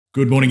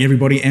Good morning,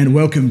 everybody, and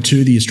welcome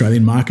to the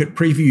Australian market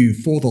preview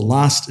for the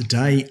last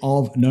day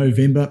of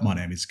November. My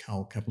name is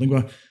Carl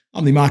Capilingua.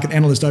 I'm the market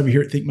analyst over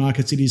here at Think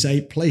Markets. It is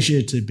a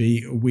pleasure to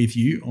be with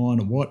you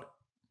on what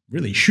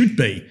really should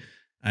be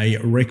a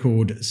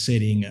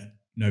record-setting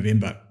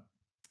November.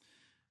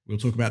 We'll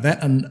talk about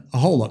that and a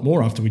whole lot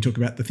more after we talk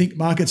about the Think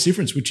Markets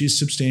difference, which is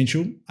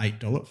substantial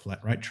 $8 flat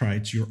rate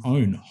trades, your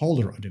own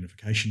holder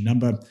identification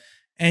number,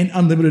 and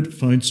unlimited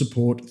phone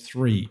support.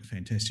 3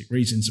 fantastic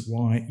reasons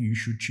why you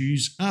should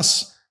choose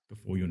us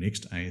before your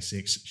next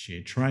ASX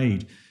share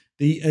trade.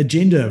 The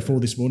agenda for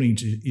this morning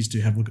is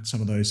to have a look at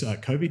some of those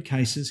COVID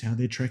cases, how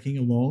they're tracking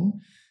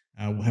along.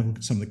 We'll have a look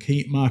at some of the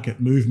key market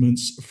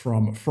movements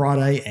from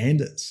Friday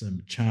and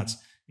some charts,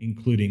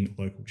 including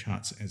local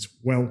charts as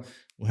well.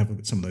 We'll have a look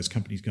at some of those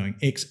companies going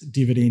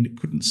ex-dividend.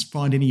 Couldn't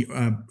find any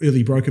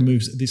early broker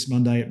moves this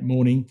Monday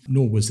morning,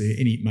 nor was there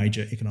any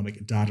major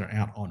economic data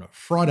out on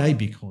Friday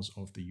because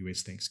of the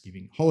US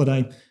Thanksgiving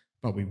holiday,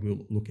 but we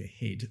will look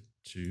ahead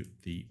to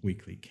the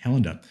weekly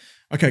calendar.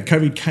 Okay,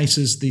 COVID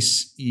cases.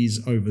 This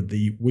is over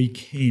the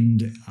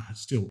weekend.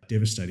 Still a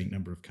devastating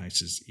number of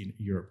cases in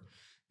Europe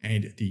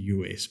and the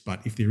US.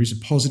 But if there is a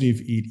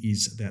positive, it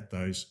is that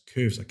those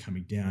curves are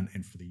coming down,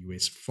 and for the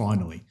US,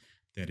 finally,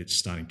 that it's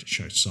starting to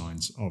show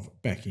signs of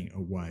backing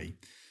away.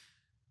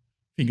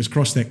 Fingers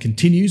crossed that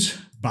continues,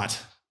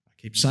 but I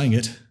keep saying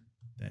it,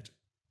 that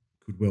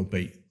could well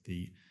be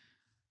the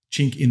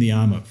chink in the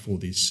armour for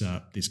this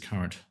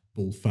current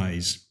bull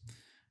phase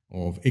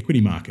of equity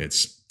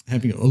markets.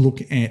 Having a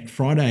look at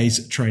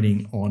Friday's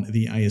trading on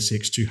the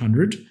ASX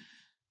 200,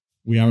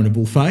 we are in a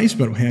bull phase,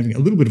 but we're having a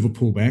little bit of a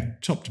pullback,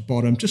 top to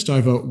bottom, just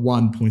over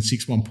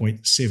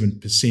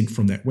 1.7%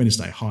 from that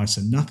Wednesday high.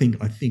 So nothing,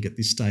 I think, at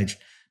this stage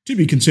to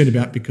be concerned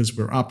about, because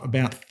we're up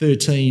about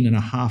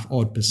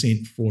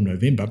 13.5% for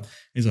November.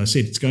 As I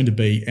said, it's going to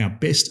be our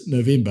best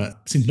November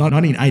since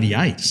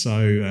 1988.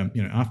 So,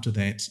 after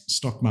that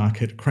stock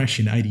market crash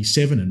in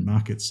 87 and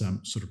markets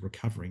sort of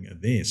recovering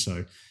there.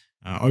 So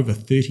over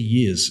 30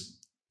 years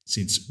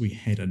since we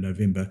had a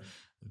November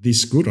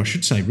this good. I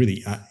should say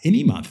really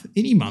any month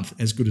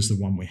as good as the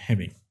one we're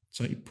having.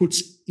 So it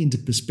puts into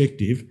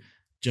perspective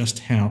just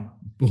how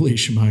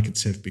bullish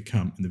markets have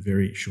become in the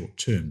very short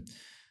term.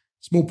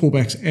 Small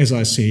pullbacks, as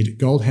I said,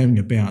 gold having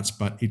a bounce,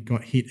 but it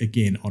got hit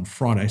again on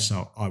Friday,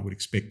 so I would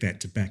expect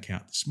that to back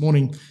out this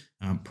morning.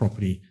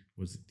 Property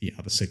was the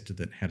other sector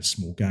that had a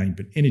small gain,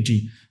 but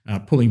energy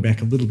pulling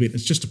back a little bit.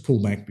 It's just a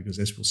pullback because,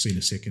 as we'll see in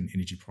a second,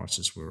 energy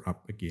prices were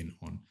up again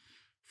on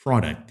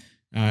Friday.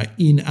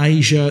 In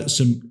Asia,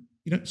 some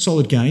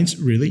solid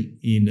gains really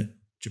in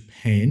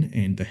Japan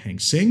and the Hang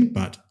Seng,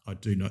 but I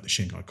do note the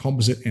Shanghai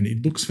Composite, and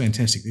it looks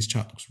fantastic. This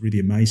chart looks really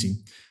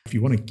amazing. If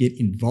you want to get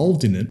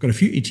involved in it, I've got a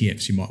few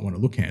ETFs you might want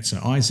to look at. So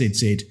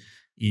IZZ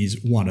is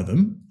one of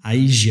them.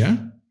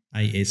 Asia,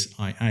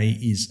 ASIA,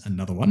 is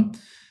another one.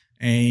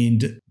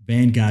 And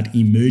Vanguard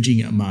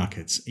Emerging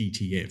Markets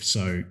ETF.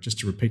 So just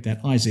to repeat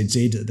that,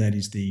 IZZ, that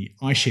is the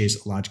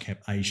iShares Large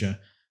Cap Asia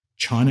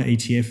China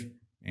ETF.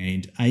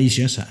 And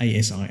Asia, so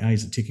ASIA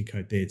is the ticker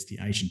code there. It's the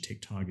Asian Tech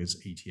Tigers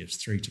ETFs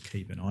 3 to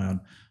keep an eye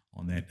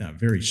on that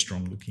very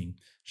strong-looking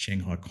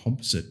Shanghai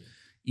Composite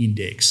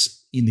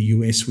Index. In the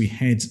US, we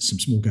had some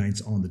small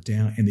gains on the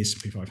Dow and the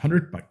S&P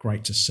 500, but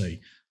great to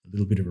see a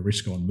little bit of a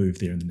risk-on move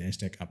there in the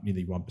NASDAQ, up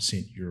nearly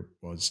 1%. Europe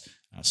was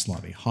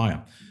slightly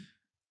higher.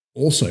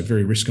 Also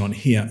very risk-on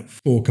here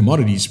for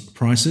commodities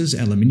prices,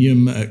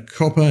 aluminium,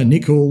 copper,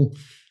 nickel,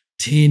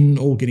 tin,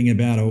 all getting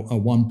about a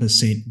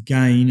 1%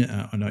 gain.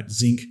 I note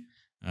zinc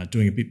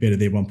doing a bit better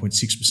there,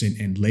 1.6%,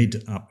 and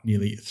lead up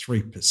nearly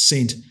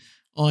 3%.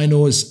 Iron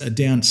ore's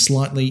down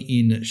slightly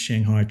in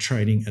Shanghai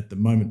trading at the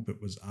moment,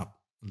 but was up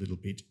a little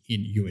bit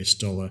in US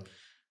dollar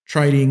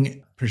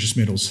trading. Precious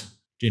metals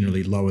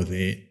generally lower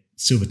there.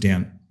 Silver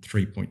down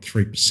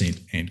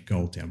 3.3% and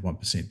gold down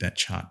 1%. That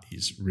chart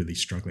is really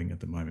struggling at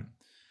the moment.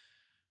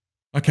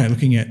 Okay,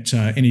 looking at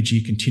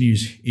energy,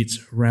 continues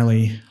its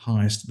rally,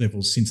 highest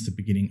levels since the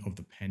beginning of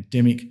the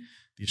pandemic.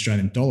 The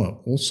Australian dollar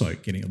also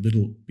getting a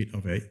little bit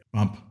of a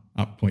bump,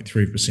 up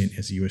 0.3%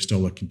 as the US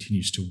dollar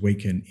continues to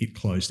weaken. It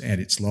closed at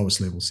its lowest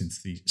level since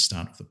the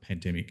start of the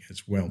pandemic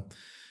as well.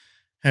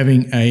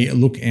 Having a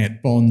look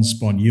at bonds,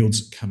 bond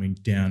yields coming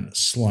down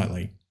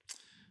slightly,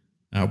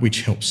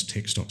 which helps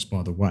tech stocks,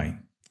 by the way.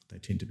 They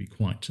tend to be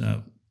quite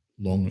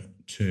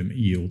long-term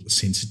yield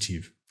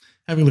sensitive.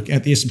 Having a look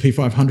at the S&P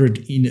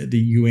 500 in the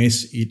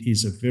US, it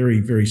is a very,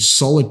 very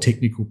solid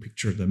technical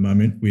picture at the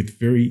moment with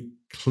very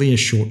clear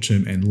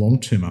short-term and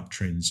long-term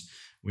uptrends.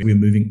 We're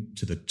moving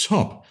to the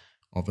top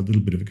of a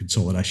little bit of a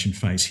consolidation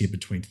phase here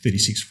between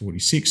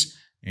 36.46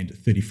 and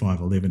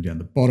 35.11 down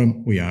the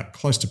bottom. We are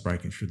close to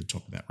breaking through the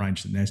top of that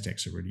range. The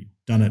NASDAQ's already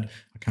done it.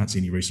 I can't see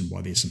any reason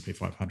why the S&P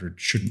 500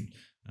 shouldn't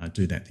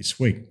do that this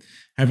week.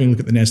 Having a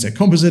look at the NASDAQ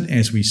Composite,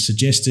 as we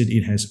suggested,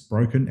 it has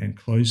broken and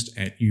closed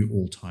at new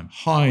all-time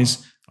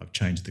highs. I've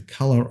changed the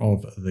color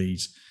of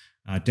these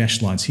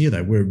dashed lines here.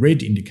 They were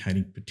red,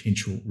 indicating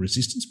potential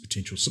resistance,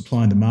 potential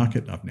supply in the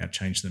market. I've now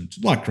changed them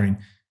to light green,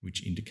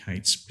 which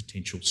indicates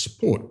potential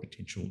support,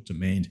 potential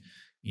demand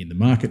in the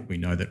market. We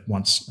know that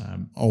once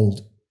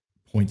old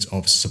points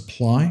of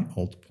supply,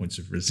 old points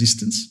of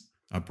resistance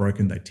are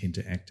broken, they tend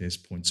to act as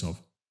points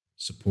of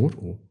support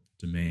or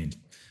demand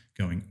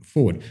going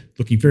forward.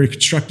 Looking very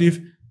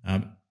constructive.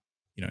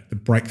 The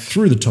break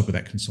through the top of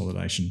that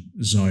consolidation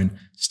zone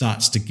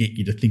starts to get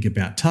you to think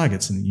about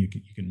targets, and you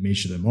can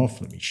measure them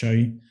off. Let me show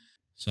you.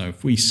 So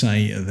if we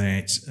say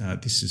that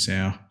this is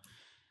our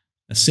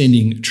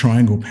ascending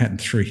triangle pattern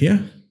through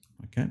here,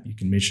 okay, you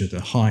can measure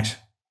the height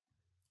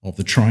of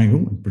the triangle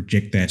and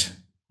project that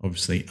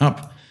obviously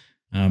up.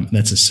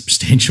 That's a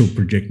substantial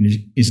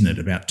projection, isn't it?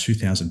 About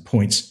 2,000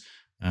 points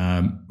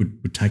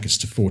would take us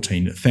to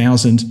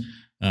 14,000.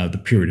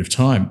 The period of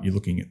time you're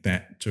looking at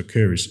that to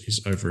occur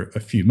is over a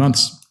few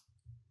months.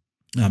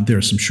 There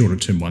are some shorter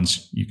term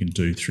ones you can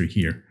do through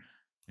here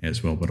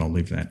as well, but I'll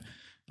leave that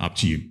up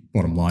to you.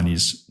 Bottom line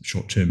is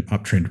short-term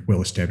uptrend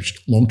well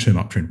established, long-term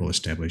uptrend well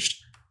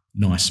established,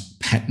 nice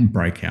pattern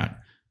breakout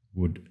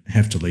would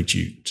have to lead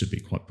you to be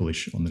quite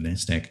bullish on the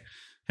NASDAQ.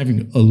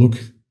 Having a look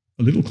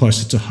a little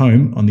closer to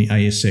home on the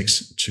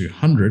ASX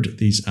 200,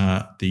 these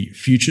are the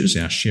futures,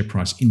 our share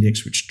price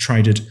index, which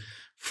traded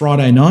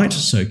Friday night,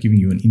 so giving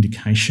you an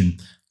indication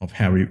of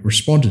how we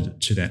responded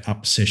to that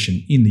up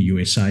session in the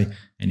USA.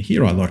 And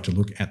here I like to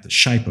look at the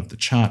shape of the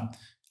chart.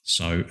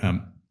 So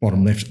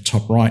bottom left,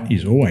 top right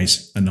is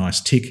always a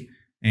nice tick.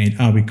 And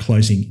are we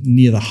closing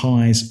near the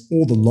highs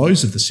or the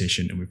lows of the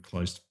session? And we've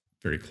closed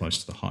very close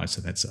to the highs,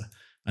 so that's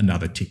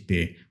another tick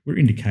there. We're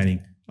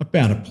indicating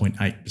about a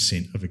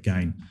 0.8% of a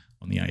gain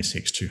on the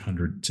ASX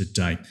 200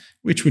 today,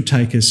 which would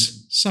take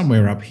us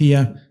somewhere up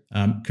here,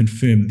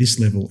 confirm this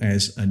level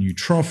as a new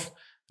trough,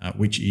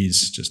 which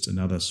is just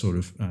another sort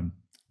of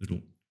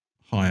little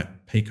higher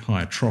peak,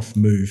 higher trough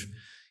move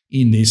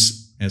in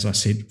this, as I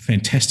said,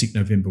 fantastic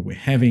November we're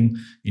having.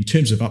 In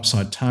terms of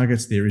upside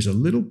targets, there is a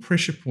little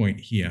pressure point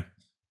here,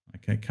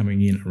 okay,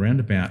 coming in around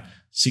about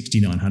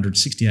 6,900,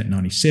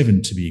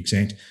 68.97 to be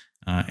exact.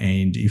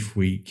 And if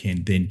we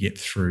can then get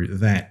through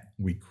that,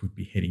 we could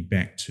be heading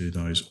back to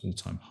those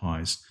all-time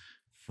highs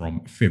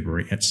from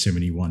February at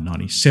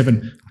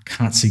 71.97. I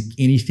can't see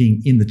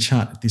anything in the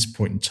chart at this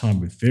point in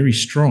time with very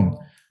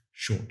strong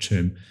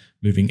short-term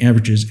moving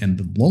averages and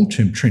the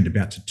long-term trend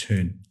about to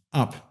turn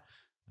up.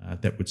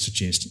 That would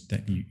suggest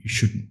that you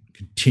shouldn't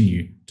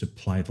continue to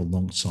play the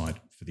long side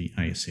for the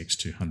ASX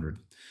 200.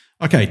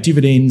 Okay,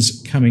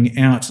 dividends coming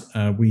out.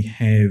 We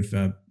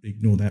have,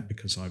 ignore that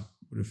because I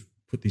would have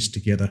put this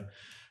together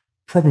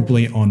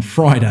probably on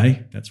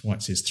Friday. That's why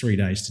it says 3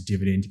 days to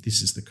dividend.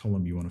 This is the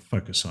column you want to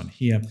focus on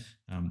here.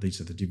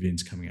 These are the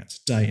dividends coming out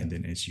today, and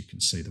then as you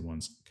can see, the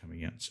ones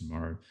coming out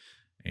tomorrow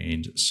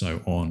and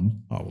so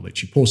on. I will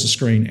let you pause the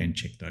screen and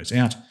check those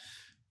out.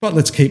 But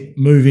let's keep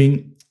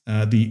moving.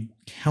 The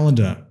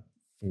calendar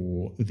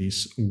for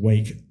this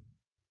week,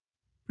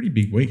 pretty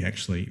big week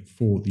actually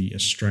for the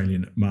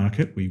Australian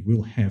market. We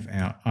will have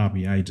our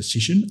RBA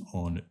decision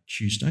on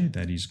Tuesday.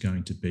 That is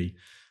going to be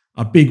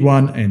a big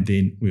one, and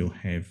then we'll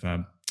have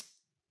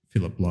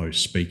Philip Lowe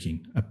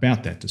speaking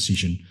about that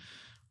decision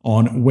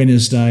on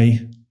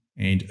Wednesday,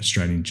 and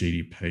Australian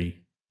GDP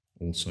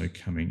also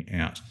coming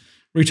out.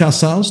 Retail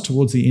sales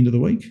towards the end of the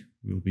week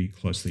will be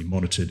closely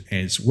monitored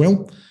as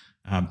well.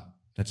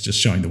 That's just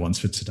showing the ones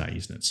for today,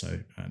 isn't it? So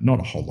not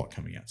a whole lot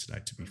coming out today,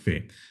 to be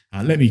fair.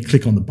 Let me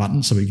click on the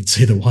button so we can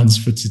see the ones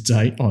for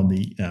today on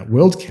the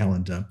world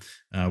calendar.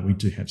 We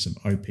do have some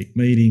OPEC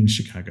meetings,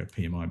 Chicago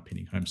PMI and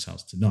pending home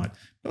sales tonight.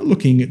 But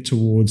looking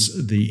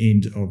towards the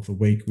end of the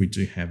week, we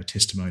do have a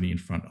testimony in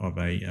front of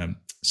a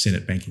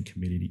Senate Banking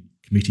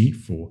Committee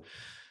for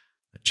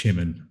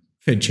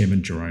Fed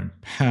Chairman Jerome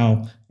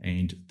Powell,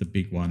 and the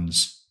big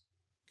ones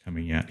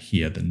coming out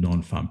here, the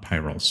non-farm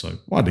payroll. So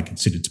widely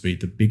considered to be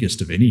the biggest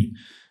of any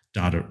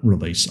data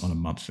release on a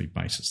monthly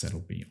basis.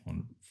 That'll be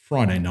on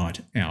Friday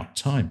night, our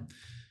time.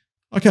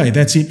 Okay,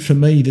 that's it for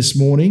me this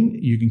morning.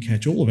 You can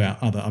catch all of our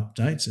other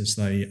updates as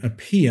they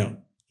appear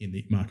in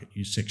the market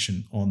news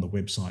section on the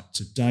website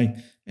today.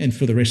 And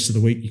for the rest of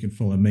the week, you can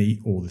follow me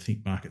or the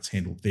Think Markets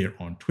handle there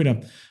on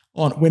Twitter.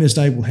 On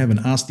Wednesday, we'll have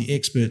an Ask the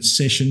Experts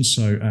session.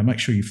 So make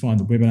sure you find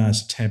the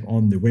webinars tab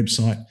on the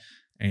website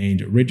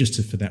and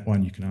register for that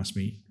one. You can ask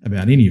me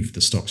about any of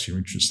the stocks you're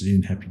interested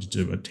in. Happy to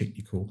do a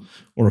technical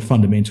or a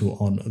fundamental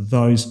on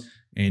those.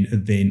 And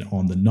then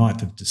on the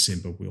 9th of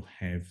December, we'll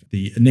have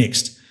the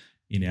next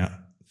in our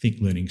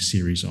Think Learning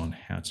series on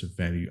how to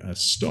value a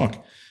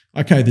stock.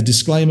 Okay, the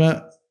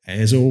disclaimer,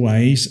 as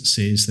always,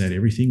 says that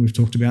everything we've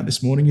talked about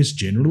this morning is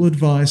general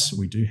advice.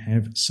 We do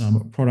have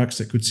some products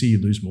that could see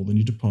you lose more than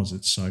your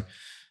deposits. So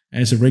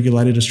as a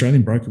regulated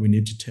Australian broker, we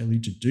need to tell you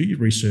to do your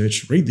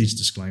research, read these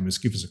disclaimers,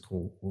 give us a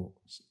call, or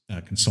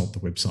consult the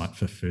website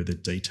for further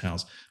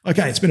details.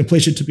 Okay, it's been a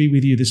pleasure to be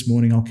with you this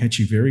morning. I'll catch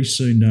you very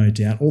soon, no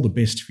doubt. All the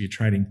best for your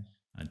trading.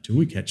 Until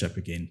we catch up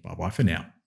again, bye-bye for now.